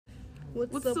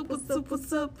What's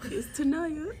up? It's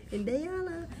Tanaya And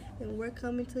Diana, and we're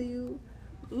coming to you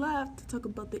live to talk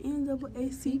about the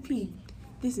NAACP.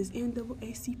 This is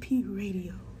NAACP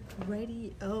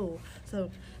Radio. So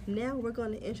now we're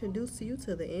going to introduce you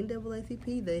to the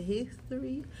NAACP, the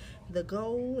history, the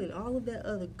goal, and all of that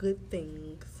other good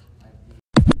things.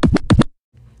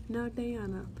 Now,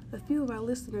 Diana, a few of our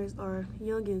listeners are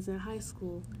youngins in high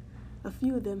school. A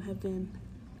few of them have been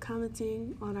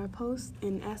commenting on our posts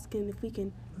and asking if we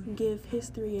can give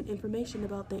history and information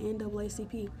about the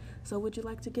NAACP. So would you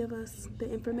like to give us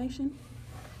the information?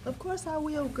 Of course I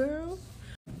will, girl.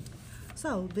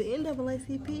 So, the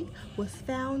NAACP was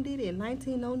founded in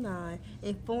 1909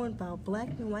 and formed by black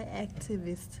and white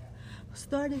activists,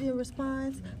 started in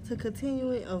response to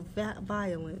continuing of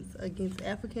violence against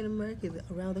African Americans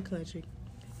around the country.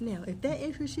 Now, if that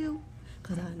interests you,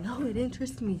 because I know it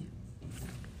interests me.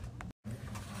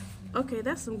 Okay,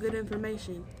 that's some good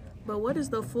information. But what is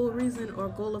the full reason or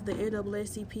goal of the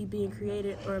NAACP being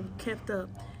created or kept up?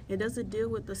 And does it deal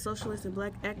with the socialists and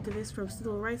black activists from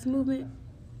civil rights movement?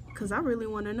 Because I really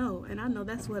want to know, and I know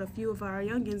that's what a few of our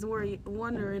youngins were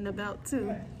wondering about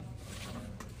too.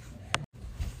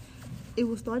 It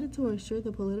was started to ensure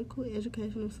the political,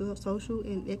 educational, social,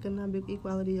 and economic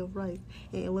equality of rights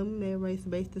and eliminate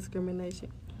race-based discrimination.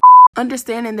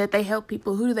 Understanding that they help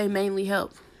people, who do they mainly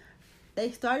help? They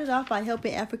started off by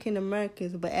helping African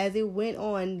Americans, but as it went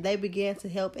on, they began to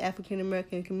help African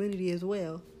American community as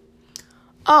well.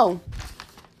 Oh,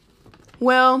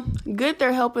 well, good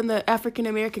they're helping the African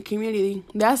American community.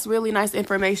 That's really nice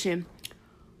information.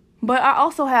 But I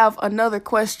also have another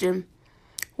question.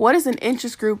 What is an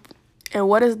interest group, and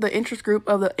what is the interest group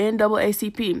of the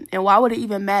NAACP, and why would it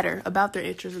even matter about their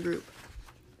interest group?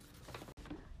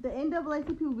 The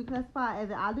NAACP will be classified as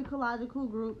an ideological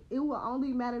group. It will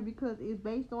only matter because it's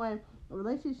based on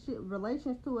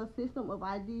relations to a system of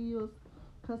ideals,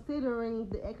 considering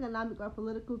the economic or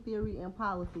political theory and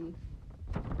policy.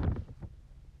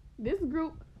 This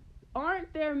group,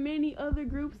 aren't there many other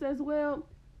groups as well?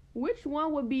 Which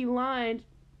one would be lined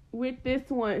with this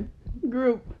one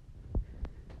group?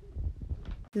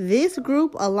 This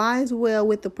group aligns well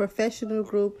with the professional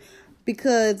group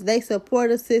because they support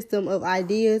a system of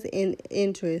ideas and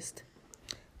interest.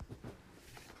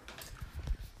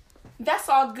 That's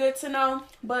all good to know,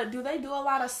 but do they do a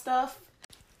lot of stuff?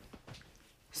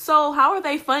 So how are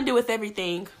they funded with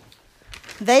everything?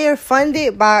 They are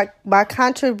funded by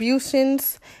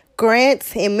contributions,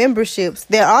 grants, and memberships.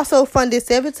 They're also funded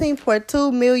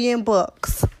 $17.2 million.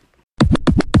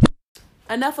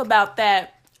 Enough about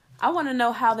that. I want to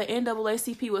know how the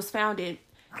NAACP was founded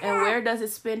and where does it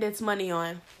spend its money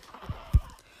on?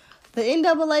 The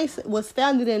NAA was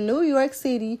founded in New York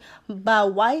City by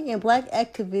white and black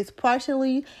activists,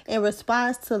 partially in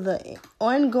response to the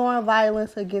ongoing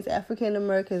violence against African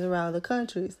Americans around the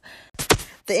countries.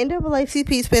 The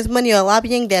NAACP spends money on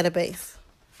lobbying database.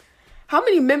 How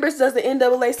many members does the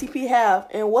NAACP have,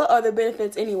 and what are the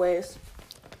benefits anyways?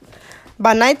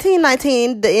 By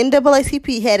 1919, the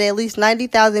NAACP had at least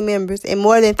 90,000 members and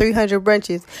more than 300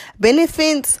 branches.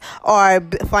 Benefits are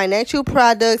financial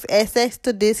products, access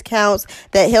to discounts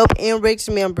that help enrich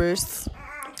members'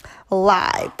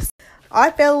 lives. Our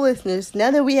fellow listeners,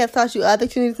 now that we have taught you all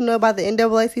that you need to know about the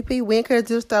NAACP, we encourage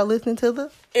you to start listening to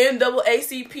the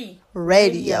NAACP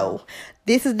Radio.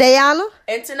 This is Diana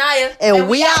and Tanaya, and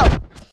we out.